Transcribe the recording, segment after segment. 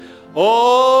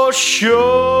Oh,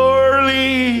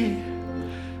 surely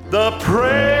the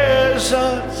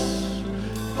presence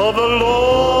of the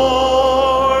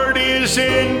Lord is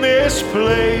in this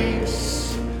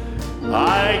place.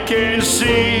 I can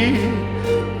see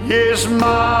His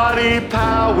mighty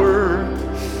power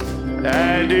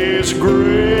and His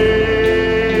grace.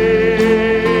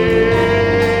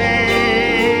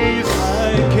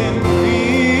 I can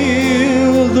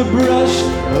feel the brush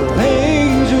of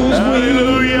angels' wings.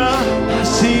 I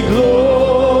see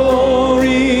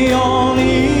glory on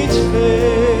each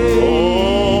face.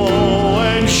 Oh,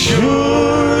 and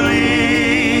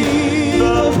surely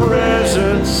the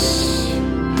presence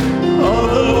of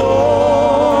the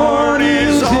Lord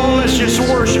is on. Let's just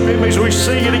worship Him as we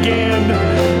sing it again.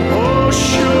 Oh,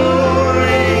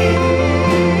 surely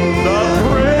the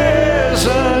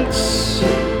presence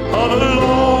of the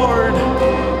Lord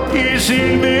is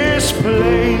in this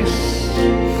place.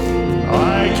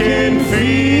 I can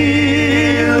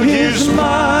feel His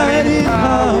mighty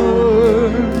power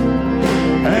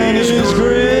and His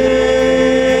grace.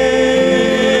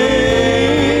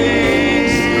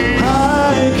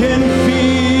 I can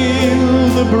feel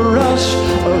the brush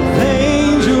of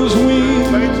angels'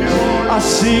 wings. I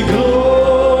see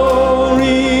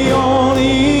glory on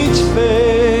each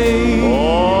face.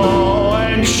 Oh,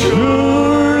 and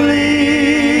surely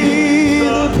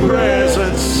the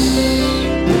presence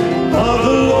of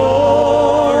the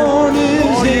Lord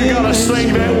is in. You gotta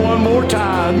sing that one more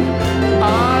time.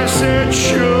 I said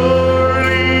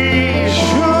surely,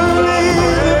 surely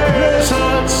the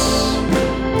presence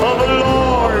of the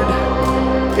Lord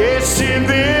is in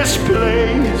this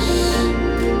place.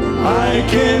 I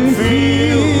can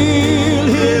feel